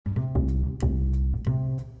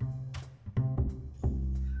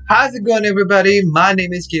How's it going, everybody? My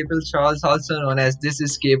name is Gabriel Charles, also known as This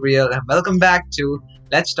is Gabriel, and welcome back to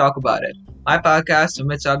Let's Talk About It, my podcast in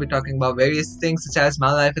which I'll be talking about various things such as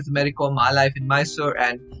my life as a medical, my life in Mysore,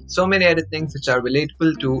 and so many other things which are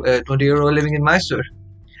relatable to a 20-year-old living in Mysore.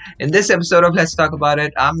 In this episode of Let's Talk About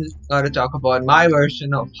It, I'm going to talk about my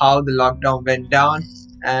version of how the lockdown went down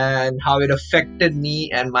and how it affected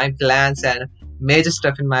me and my plans and major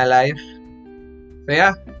stuff in my life. So,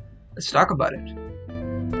 yeah, let's talk about it.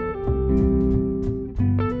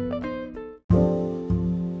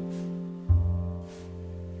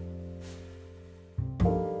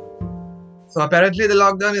 So apparently the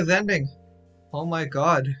lockdown is ending. Oh my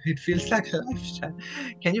god, it feels like a lifetime.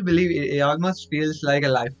 Can you believe it? It almost feels like a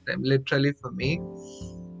lifetime, literally for me,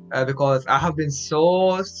 because I have been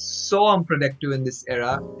so unproductive in this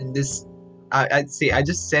era. In this, I'd say I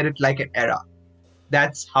just said it like an era.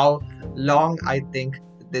 That's how long I think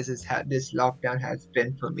this lockdown has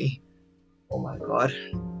been for me. Oh my god.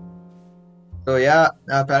 So yeah,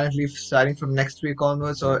 apparently starting from next week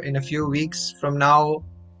onwards, or in a few weeks from now,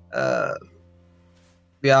 uh,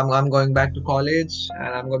 yeah, I'm going back to college, and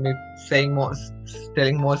I'm going to be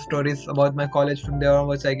telling more stories about my college from there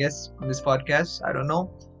onwards, I guess, on this podcast. I don't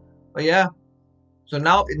know, but yeah. So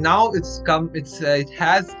now it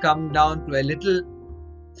has come down to a little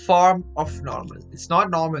form of normal. It's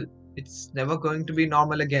not normal. It's never going to be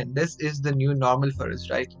normal again. This is the new normal for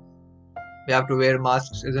us, right? We have to wear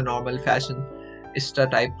masks is a normal fashion, ista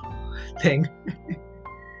type thing.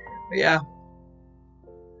 But yeah.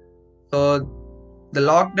 So the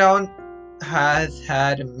lockdown has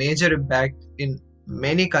had a major impact in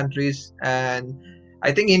many countries, and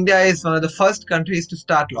I think India is one of the first countries to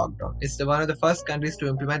start lockdown. It's one of the first countries to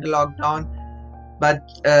implement a lockdown, but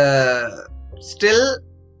still,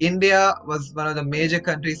 India was one of the major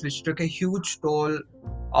countries which took a huge toll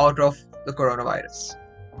out of the coronavirus.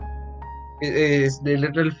 It is the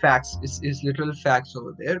literal facts. It's literal facts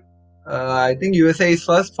over there. I think USA is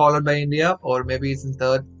first, followed by India, or maybe it's in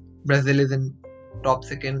third. Brazil is in top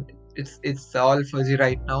second. It's all fuzzy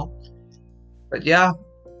right now. But yeah,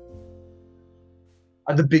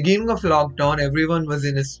 at the beginning of lockdown, everyone was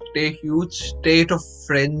in a huge state of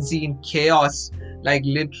frenzy and chaos. Like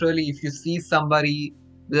literally, if you see somebody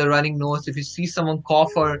with a running nose, if you see someone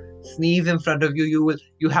cough or sneeze in front of you,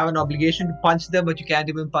 you have an obligation to punch them, but you can't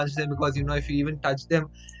even punch them because you know if you even touch them,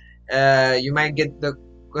 you might get the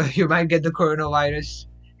you might get the coronavirus.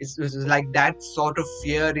 It's like that sort of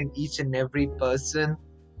fear in each and every person.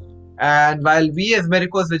 And while we as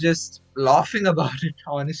medicals were just laughing about it,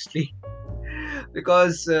 honestly,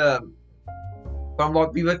 because from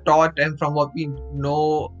what we were taught and from what we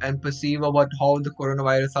know and perceive about how the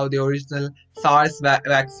coronavirus, how the original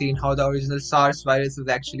vaccine, how the original SARS virus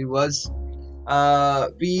actually was, I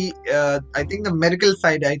think the medical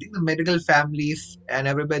side, I think the medical families and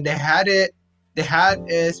everybody, they had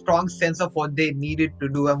a strong sense of what they needed to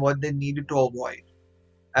do and what they needed to avoid,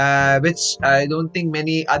 which I don't think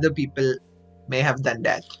many other people may have done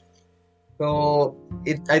that. So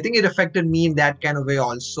I think it affected me in that kind of way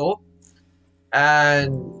also.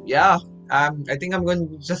 And yeah, I think I'm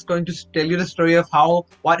just going to tell you the story of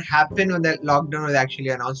what happened when that lockdown was actually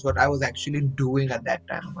announced, what I was actually doing at that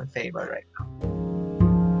time. I'm going to say about right now.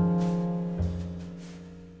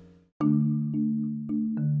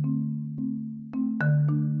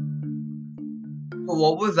 So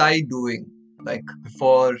what was I doing like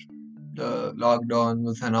before the lockdown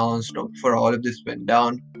was announced or before all of this went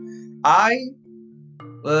down? I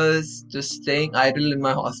was just staying idle in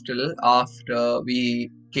my hostel after we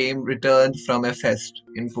came returned from a fest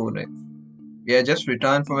in Pune. We had just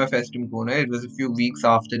returned from a fest in Pune. It was a few weeks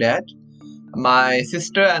after that. My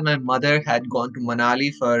sister and my mother had gone to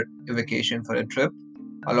Manali for a vacation for a trip,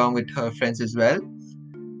 along with her friends as well.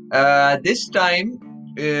 This time,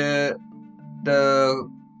 the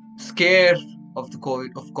scare of the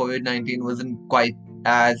COVID-19 wasn't quite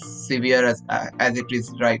as severe as it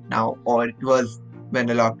is right now, or it was when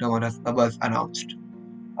the lockdown was announced.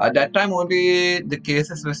 At that time, only the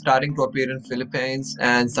cases were starting to appear in Philippines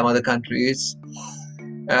and some other countries,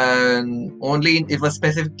 and it was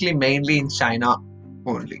specifically mainly in China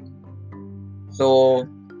only. So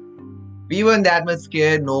we weren't that much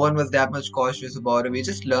scared. No one was that much cautious about it. We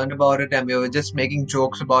just learned about it and we were just making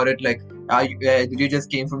jokes about it. Like, did you just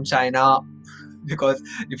came from China? Because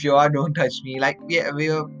if you are, don't touch me. Like, yeah, we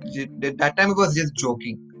were that time. It was just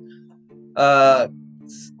joking. Uh,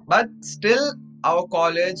 but still, our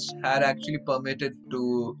college had actually permitted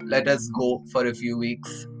to let us go for a few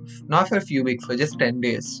weeks. Not for a few weeks, for just 10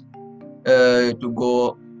 days. To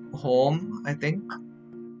go home, I think,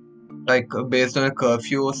 like based on a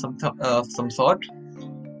curfew or some sort.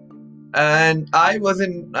 And I was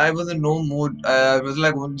in no mood. I was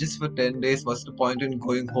like, "Oh, just for 10 days. What's the point in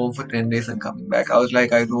going home for 10 days and coming back?" I was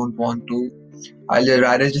like, I don't want to.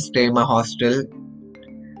 Rather just stay in my hostel.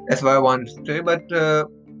 That's why I wanted to stay. But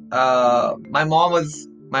my mom was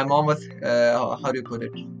how do you put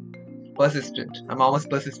it? Persistent. My mom was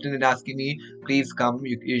persistent in asking me, please come.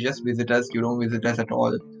 You just visit us. You don't visit us at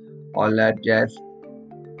all. All that jazz.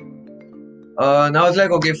 And I was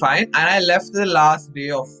like, okay, fine. And I left the last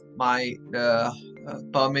day of my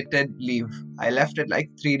permitted leave. I left it like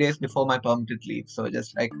 3 days before my permitted leave. So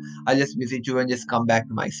just like, I'll just visit you and just come back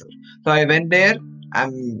to Mysore. So I went there.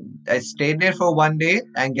 I stayed there for one day.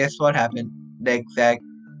 And guess what happened? The exact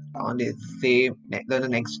on the the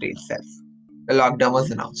next day itself. The lockdown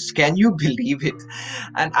was announced. Can you believe it?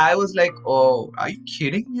 And I was like, oh, are you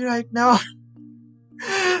kidding me right now?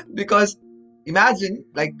 Because imagine,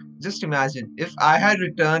 like, just imagine if I had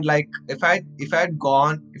returned, like, if I had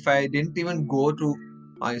gone, if I didn't even go to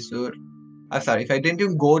Mysore. I'm sorry, if I didn't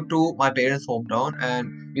even go to my parents' hometown and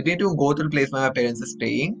we didn't even go to the place where my parents are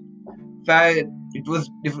staying. If I, it was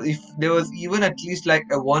if there was even at least like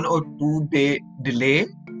a 1 or 2 day delay,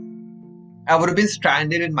 I would have been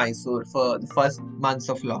stranded in Mysore for the first months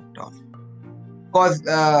of lockdown. Because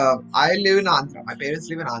I live in Andhra, my parents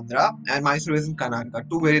live in Andhra, and Mysore is in Karnataka,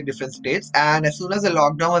 two very different states. And as soon as the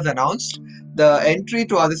lockdown was announced, the entry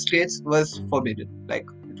to other states was forbidden. Like,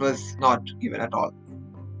 it was not given at all.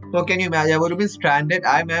 So can you imagine? I would have been stranded.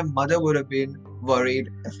 My mother would have been worried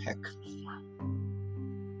as heck.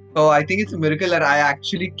 So I think it's a miracle that I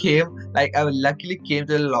actually came. Like, I luckily came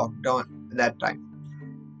to the lockdown at that time.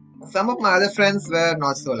 Some of my other friends were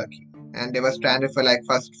not so lucky, and they were stranded for like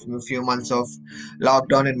first few months of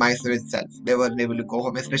lockdown in Mysore itself. They weren't able to go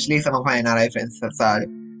home, especially some of my NRI friends.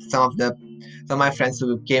 Some of the some of my friends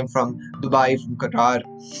who came from Dubai, from Qatar,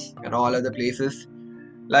 and all other places.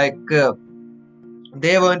 Like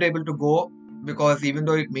they weren't able to go because even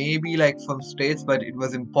though it may be like from states, but it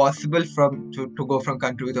was impossible to go from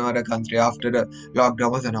country to another country after the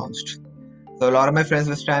lockdown was announced. So a lot of my friends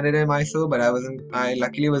were stranded in Mysore, but I wasn't. I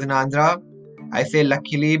luckily was in Andhra. I say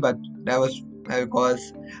luckily, but that was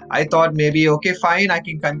because I thought maybe okay, fine, I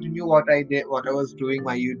can continue what I did, what I was doing,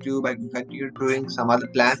 my YouTube. I can continue doing some other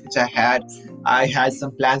plans which I had. I had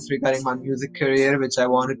some plans regarding my music career, which I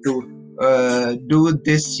wanted to do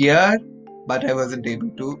this year, but I wasn't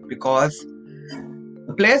able to because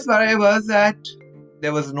the place where I was at,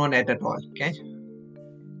 there was no net at all. Okay.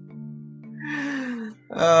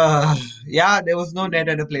 Uh, yeah, there was no net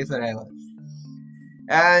at the place where I was.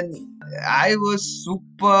 And I was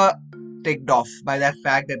super ticked off by that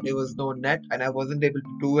fact that there was no net and I wasn't able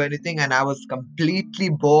to do anything and I was completely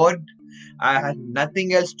bored. I had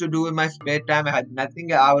nothing else to do in my spare time. I had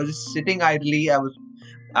nothing. I was just sitting idly.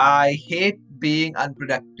 I hate being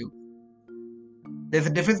unproductive. There's a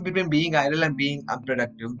difference between being idle and being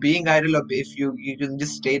unproductive. Being idle, or if you can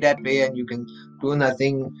just stay that way and you can do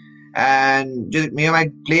nothing and just you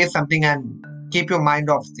might play something and keep your mind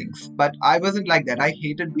off things. But I wasn't like that. I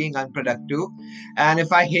hated being unproductive, and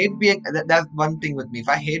if I hate being that's one thing with me. If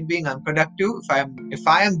I hate being unproductive, if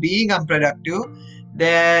I am being unproductive,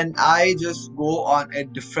 then I just go on a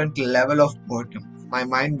different level of boredom. My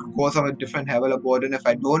mind goes on a different level of boredom if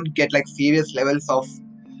I don't get like serious levels of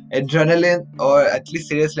adrenaline or at least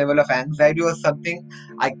serious level of anxiety or something.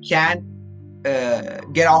 I can't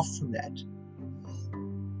get off from that.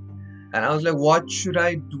 And I was like, what should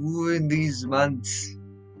I do in these months?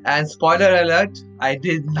 And spoiler alert, I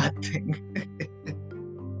did nothing.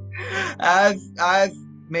 as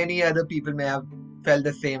many other people may have felt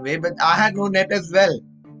the same way, but I had no net as well.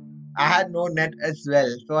 I had no net as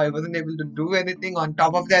well, so I wasn't able to do anything. On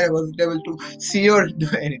top of that, I wasn't able to see or do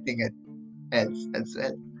anything else as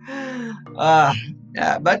well. Uh,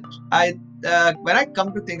 yeah, but when I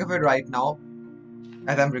come to think of it right now,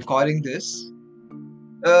 as I'm recording this,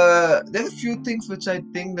 there's a few things which I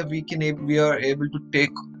think that we are able to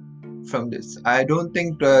take from this. I don't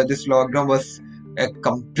think this lockdown was a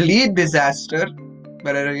complete disaster,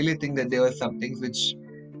 but I really think that there were some things which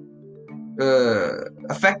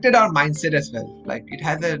affected our mindset as well. Like it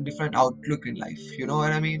has a different outlook in life. You know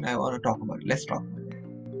what I mean? I want to talk about it. Let's talk about it.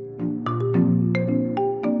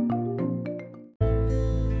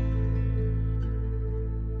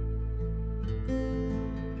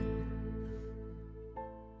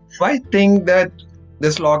 So I think that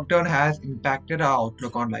this lockdown has impacted our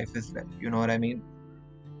outlook on life as well. You know what I mean?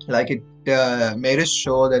 Like it made us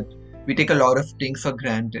show that we take a lot of things for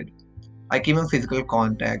granted, like even physical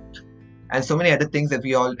contact and so many other things that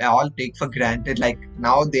we all take for granted. Like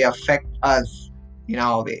now they affect us in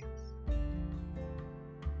our way.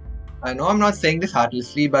 I know I'm not saying this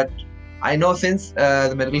heartlessly, but I know since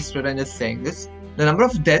the medical student is saying this, the number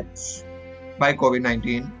of deaths by COVID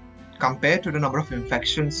 19 compared to the number of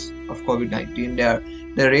infections of COVID 19,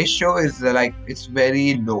 the ratio is like it's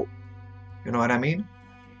very low. You know what I mean?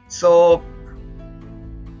 So,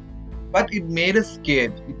 but it made us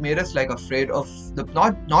scared. It made us like afraid of the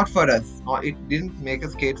not for us. Not, it didn't make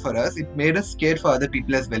us scared for us. It made us scared for other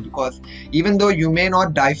people as well. Because even though you may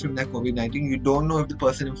not die from that COVID 19, you don't know if the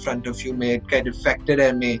person in front of you may get infected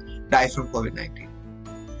and may die from COVID 19.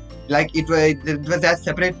 Like it was that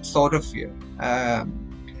separate sort of fear.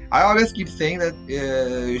 I always keep saying that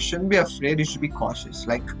you shouldn't be afraid. You should be cautious.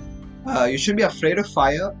 Like you should be afraid of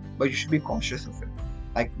fire, but you should be cautious of it.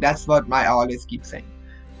 Like that's what I always keep saying.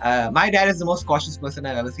 My dad is the most cautious person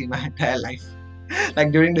I've ever seen in my entire life.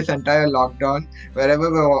 Like during this entire lockdown,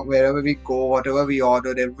 wherever we go, whatever we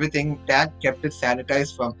ordered, everything, dad kept it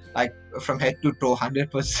sanitized from head to toe,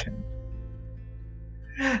 100%.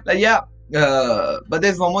 Like yeah, but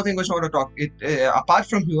there's one more thing which I want to talk. It apart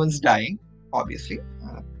from humans dying, obviously,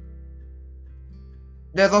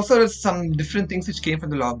 there's also some different things which came from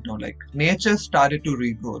the lockdown. Like nature started to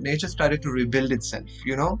regrow, nature started to rebuild itself.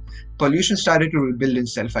 Pollution started to rebuild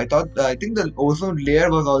itself. I think the ozone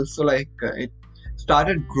layer was also like it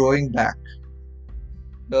started growing back.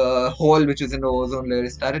 The hole which is in the ozone layer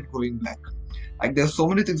started growing back. Like there's so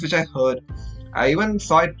many things which I heard. I even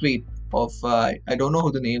saw a tweet of I don't know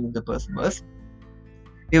who the name of the person was.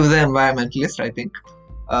 He was an environmentalist, I think.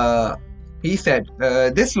 Uh, he said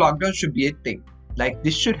this lockdown should be a thing. Like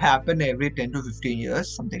this should happen every 10 to 15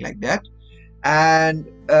 years, something like that. And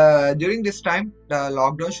during this time, the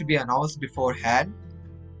lockdown should be announced beforehand,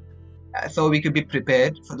 so we could be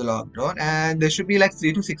prepared for the lockdown. And there should be like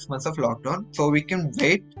 3 to 6 months of lockdown, so we can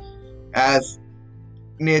wait as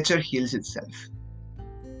nature heals itself.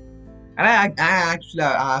 And I actually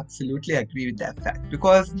I absolutely agree with that fact,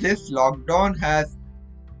 because this lockdown has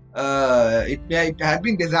it had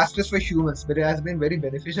been disastrous for humans, but it has been very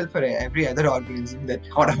beneficial for every other organism that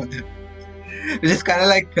thought about them. Which is kind of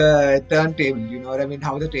like turntable, you know what I mean?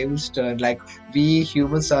 How the tables turn. Like we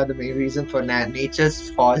humans are the main reason for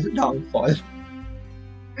nature's downfall.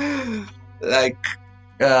 Like,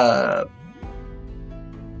 uh,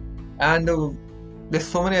 and there's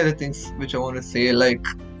so many other things which I want to say. Like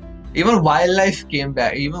even wildlife came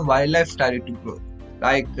back. Even wildlife started to grow.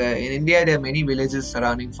 Like in India, there are many villages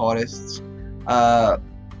surrounding forests, uh,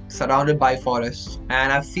 surrounded by forests,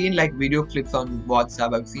 and I've seen like video clips on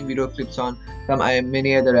WhatsApp. I've seen video clips on some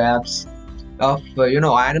many other apps of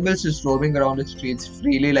animals just roaming around the streets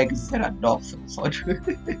freely, like there are dogs of some sort.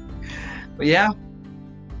 But yeah,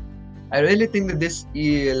 I really think that this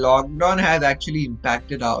lockdown has actually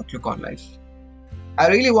impacted our outlook on life. I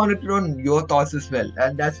really wanted to know your thoughts as well,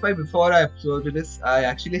 and that's why before I uploaded this, I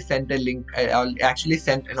actually sent a link. I actually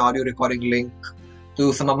sent an audio recording link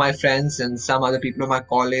to some of my friends and some other people in my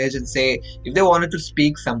college, and say if they wanted to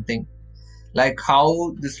speak something, like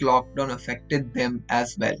how this lockdown affected them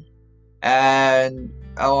as well. And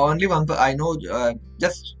only I know,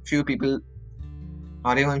 just few people,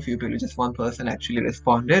 not even few people, just one person actually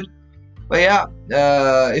responded. But yeah,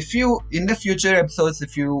 if you in the future episodes,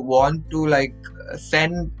 if you want to like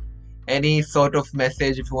send any sort of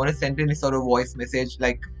message, if you want to send any sort of voice message,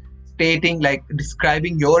 like stating, like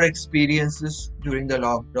describing your experiences during the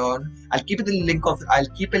lockdown, I'll keep a link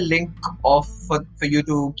of for you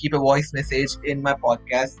to keep a voice message in my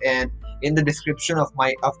podcast, and in the description of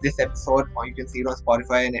this episode, or you can see it on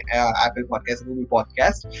Spotify and Apple Podcast, Google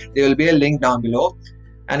Podcast. There will be a link down below,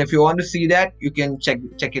 and if you want to see that, you can check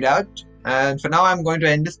it out. And for now, I'm going to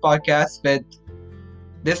end this podcast with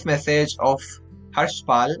this message of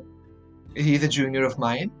Harshpal. He's a junior of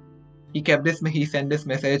mine. He sent this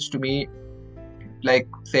message to me, like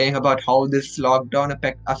saying about how this lockdown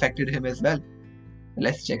affected him as well.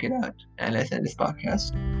 Let's check it out and let's end this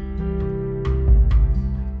podcast.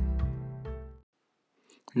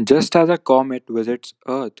 Just as a comet visits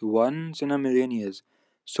Earth once in a million years,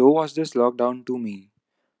 so was this lockdown to me.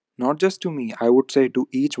 Not just to me, I would say to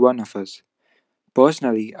each one of us.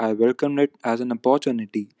 Personally, I welcomed it as an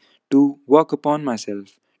opportunity to work upon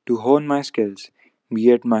myself, to hone my skills,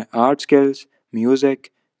 be it my art skills,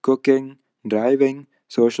 music, cooking, driving,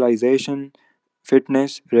 socialization,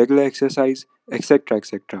 fitness, regular exercise, etc.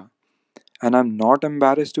 etc. And I'm not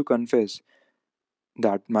embarrassed to confess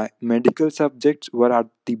that my medical subjects were at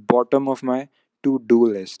the bottom of my to do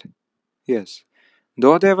list. Yes,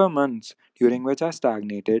 though there were months during which I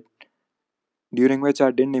stagnated, during which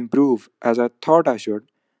I didn't improve as I thought I should,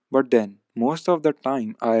 but then most of the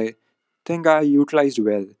time I think I utilized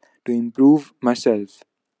well to improve myself.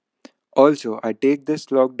 Also, I take this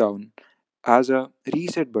lockdown as a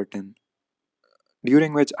reset button.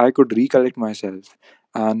 during which I could recollect myself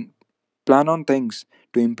and plan on things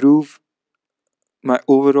to improve my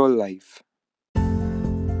overall life.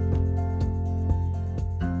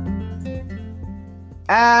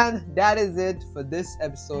 And that is it for this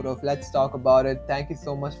episode of Let's Talk About It. Thank you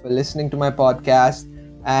so much for listening to my podcast.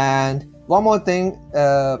 And one more thing,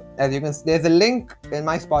 as you can see, there's a link in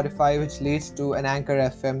my Spotify which leads to an Anchor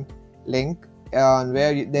FM link on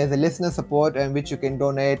where there's a listener support and which you can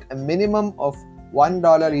donate a minimum of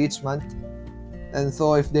 $1 each month. And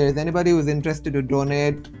so if there is anybody who's interested to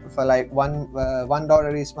donate for like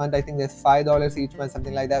 $1 each month, I think there's $5 each month,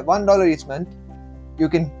 something like that, $1 each month, you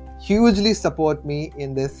can hugely support me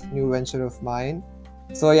in this new venture of mine.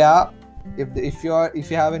 So yeah, if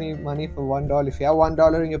you have any money for $1, if you have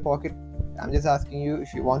 $1 in your pocket, I'm just asking you,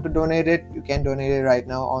 if you want to donate it, you can donate it right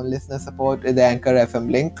now on listener support in the Anchor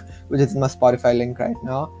FM link, which is my Spotify link right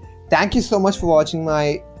now. Thank you so much for watching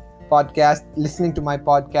my podcast, listening to my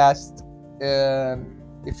podcast.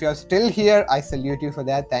 If you're still here, I salute you for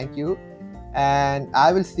that. Thank you. And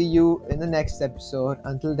I will see you in the next episode.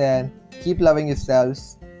 Until then, keep loving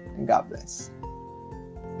yourselves and God bless.